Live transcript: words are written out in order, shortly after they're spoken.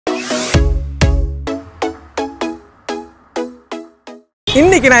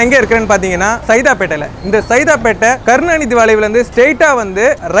இன்னைக்கு நான் எங்க இருக்கேன்னு பாத்தீங்கன்னா சைதாப்பேட்டையில. இந்த சைதாப்பேட்டை கருணாநிதி வளைவுல இருந்து ஸ்ட்ரைட்டா வந்து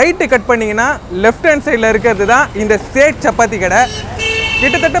ரைட் கட் பண்ணீங்கன்னா லெஃப்ட் ஹேண்ட் சைடுல இருக்கிறது தான் இந்த சேட் சப்பாத்தி கடை.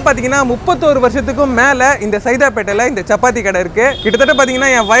 கிட்டத்தட்ட பாத்தீங்கன்னா 31 வருஷத்துக்கும் மேல இந்த சைதாப்பேட்டையில இந்த சப்பாத்தி கடை இருக்கு. கிட்டத்தட்ட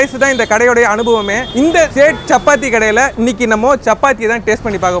பாத்தீங்கன்னா என் வயசு தான் இந்த கடையோட அனுபவமே. இந்த சேட் சப்பாத்தி கடையில இன்னைக்கு நம்ம சப்பாத்தியை தான் டேஸ்ட்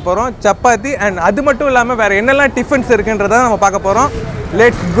பண்ணி பார்க்க போறோம். சப்பாத்தி அண்ட் அது மட்டும் இல்லாம வேற என்னெல்லாம் டிஃபன்ஸ் இருக்குன்றத நம்ம பார்க்க போறோம்.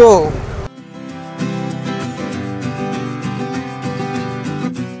 Let's go.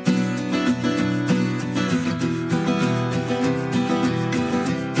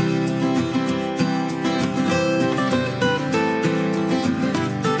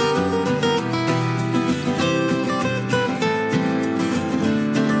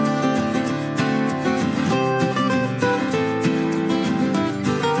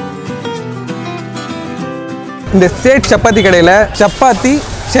 இந்த சேட் சப்பாத்தி கடையில் சப்பாத்தி,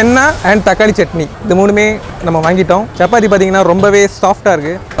 சென்னா அண்ட் தக்காளி சட்னி இது மூணுமே நம்ம வாங்கிட்டோம். சப்பாத்தி பார்த்தீங்கன்னா ரொம்பவே சாஃப்டாக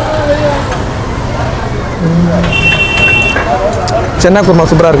இருக்குது. சென்னா குருமா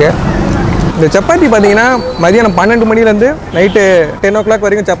சூப்பராக இருக்குது. இந்த சப்பாத்தி பார்த்தீங்கன்னா மதியானம் 12 மணிலேருந்து நைட்டு 10 o'clock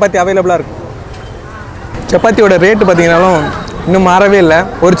வரைக்கும் சப்பாத்தி அவைலபிளாக இருக்கும். சப்பாத்தியோட ரேட்டு பார்த்தீங்கன்னாலும் இன்னும் மாறவே இல்லை.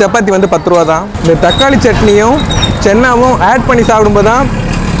 ஒரு சப்பாத்தி வந்து 10 ரூபா தான். இந்த தக்காளி சட்னியும் சென்னாவும் ஆட் பண்ணி சாப்பிடும்போது தான்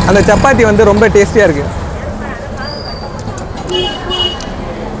அந்த சப்பாத்தி வந்து ரொம்ப டேஸ்டியாக இருக்குது.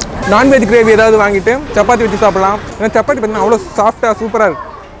 நான்வெஜ் கிரேவி ஏதாவது வாங்கிட்டு சப்பாத்தி வச்சு சாப்பிடலாம். ஏன்னா சப்பாத்தி பார்த்தீங்கன்னா அவ்வளோ சாஃப்டாக சூப்பராக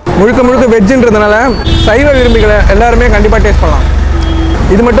இருக்குது. முழுக்க முழுக்க வெஜ்ஜுன்றதுனால சைவ விரும்பிகளை எல்லாருமே கண்டிப்பாக டேஸ்ட் பண்ணலாம்.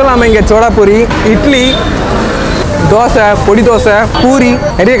 இது மட்டும் இல்லாமல் இங்கே சோடாபூரி, இட்லி, தோசை, பொடி தோசை, பூரி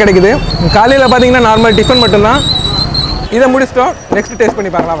நிறைய கிடைக்குது. காலையில் பார்த்தீங்கன்னா நார்மல் டிஃபன் மட்டும்தான். இதை முடிச்சிட்டோம். நெக்ஸ்ட் டேஸ்ட்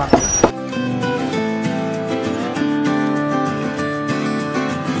பண்ணி பார்க்கலாமா?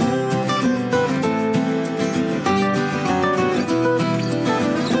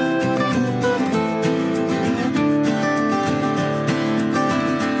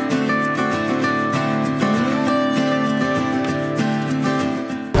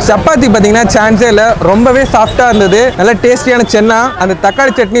 சப்பாத்தி பார்த்தீங்கன்னா சான்ஸே இல்லை, ரொம்பவே சாஃப்டாக இருந்தது. நல்ல டேஸ்டியான சென்னா, அந்த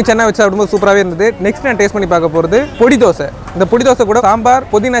தக்காளி சட்னி சென்னா வச்சு சாப்பிடும்போது சூப்பராகவே இருந்தது. நெக்ஸ்ட் நான் டேஸ்ட் பண்ணி பார்க்க போகிறது பொடி தோசை. இந்த பொடி தோசை கூட சாம்பார்,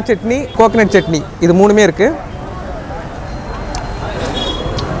 புதினா சட்னி, கோகனட் சட்னி இது மூணுமே இருக்குது.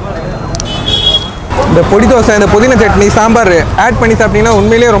 இந்த பொடி தோசை, இந்த புதினா சட்னி, சாம்பார் ஆட் பண்ணி சாப்பிட்டீங்கன்னா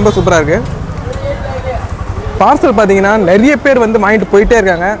உண்மையிலேயே ரொம்ப சூப்பராக இருக்குது. பார்சல் பார்த்தீங்கன்னா நிறைய பேர் வந்து வாங்கிட்டு போயிட்டே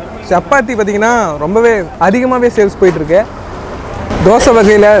இருக்காங்க. சப்பாத்தி பார்த்தீங்கன்னா ரொம்பவே அதிகமாகவே சேல்ஸ் போயிட்டுருக்கு. தோசை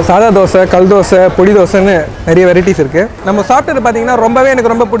வகையில் சாதா தோசை, கல் தோசை, பொடி தோசைன்னு நிறைய வெரைட்டிஸ் இருக்குது. நம்ம சாப்பிட்டது பார்த்தீங்கன்னா ரொம்பவே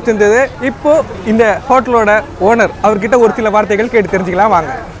எனக்கு ரொம்ப பிடிச்சிருந்தது. இப்போது இந்த ஹோட்டலோட ஓனர் அவர்கிட்ட ஒரு சில வார்த்தைகள் கேட்டு தெரிஞ்சுக்கலாம்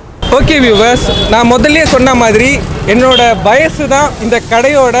வாங்க. ஓகே வியூவர்ஸ், நான் முதல்ல சொன்ன மாதிரி என்னோட வயசு தான் இந்த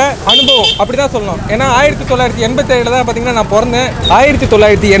கடையோட அனுபவம் அப்படி தான் சொல்லணும். ஏன்னா 1987 தான் பார்த்தீங்கன்னா நான் பிறந்தேன்.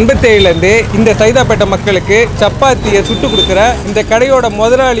 1987லேருந்து இந்த சைதாப்பேட்டை மக்களுக்கு சப்பாத்தியை சுட்டு கொடுக்குற இந்த கடையோட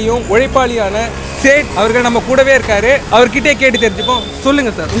முதலாளியும் உழைப்பாளியான சேட் அவர்கள் நம்ம கூடவே இருக்காரு. அவர்கிட்டே கேட்டு தெரிஞ்சுப்போம்.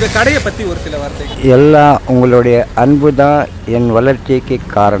 சொல்லுங்கள் சார், உங்கள் கடையை பற்றி ஒரு சில வார்த்தை. எல்லாம் உங்களுடைய அன்பு தான் என் வளர்ச்சிக்கு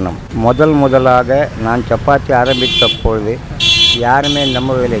காரணம். முதலாக நான் சப்பாத்தி ஆரம்பித்த பொழுது யாருமே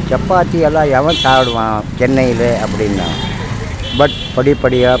நம்பவில்லை. சப்பாத்தி எல்லாம் எவன் சாப்பிடுவான் சென்னையில் அப்படின்னா. பட்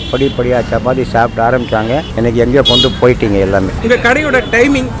படிப்படியாக சப்பாத்தி சாப்பிட்டு ஆரம்பித்தாங்க. எனக்கு எங்கேயோ கொண்டு போயிட்டீங்க எல்லாமே. உங்கள் கடையோட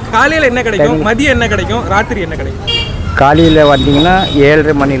டைமிங் காலையில் என்ன கிடைக்கும், மதியம் என்ன கிடைக்கும், ராத்திரி என்ன கிடைக்கும்? காலையில் வந்தீங்கன்னா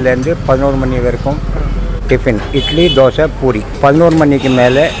 7:30 மணிலேருந்து 11 மணி வரைக்கும் டிஃபின், இட்லி, தோசை, பூரி. 11 மணிக்கு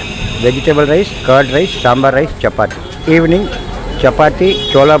மேலே vegetable rice, curd rice, sambar rice, chapati. Evening chapati,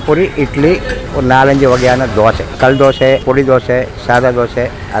 chola puri, idli, ஒரு 4-5 வகையான தோசை, கல் தோசை, பொடி தோசை, சாதா தோசை,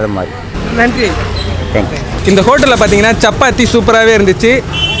 அது மாதிரி. நன்றி, தேங்க்யூ. இந்த ஹோட்டலில் பார்த்தீங்கன்னா சப்பாத்தி சூப்பராகவே இருந்துச்சு.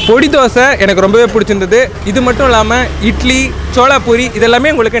 பொடி தோசை எனக்கு ரொம்பவே பிடிச்சிருந்தது. இது மட்டும் இல்லாமல் இட்லி, சோளாபூரி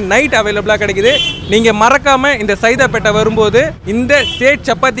இதெல்லாமே உங்களுக்கு நைட் அவைலபிளாக கிடைக்குது. நீங்கள் மறக்காமல் இந்த சைதாப்பேட்டை வரும்போது இந்த சேட்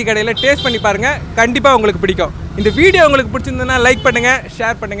சப்பாத்தி கடையில் டேஸ்ட் பண்ணி பாருங்கள். கண்டிப்பாக உங்களுக்கு பிடிக்கும். இந்த வீடியோ உங்களுக்கு பிடிச்சிருந்ததுன்னா லைக் பண்ணுங்கள்,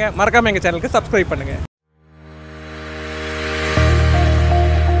 ஷேர் பண்ணுங்கள், மறக்காமல் எங்கள் சேனலுக்கு சப்ஸ்கிரைப் பண்ணுங்கள்.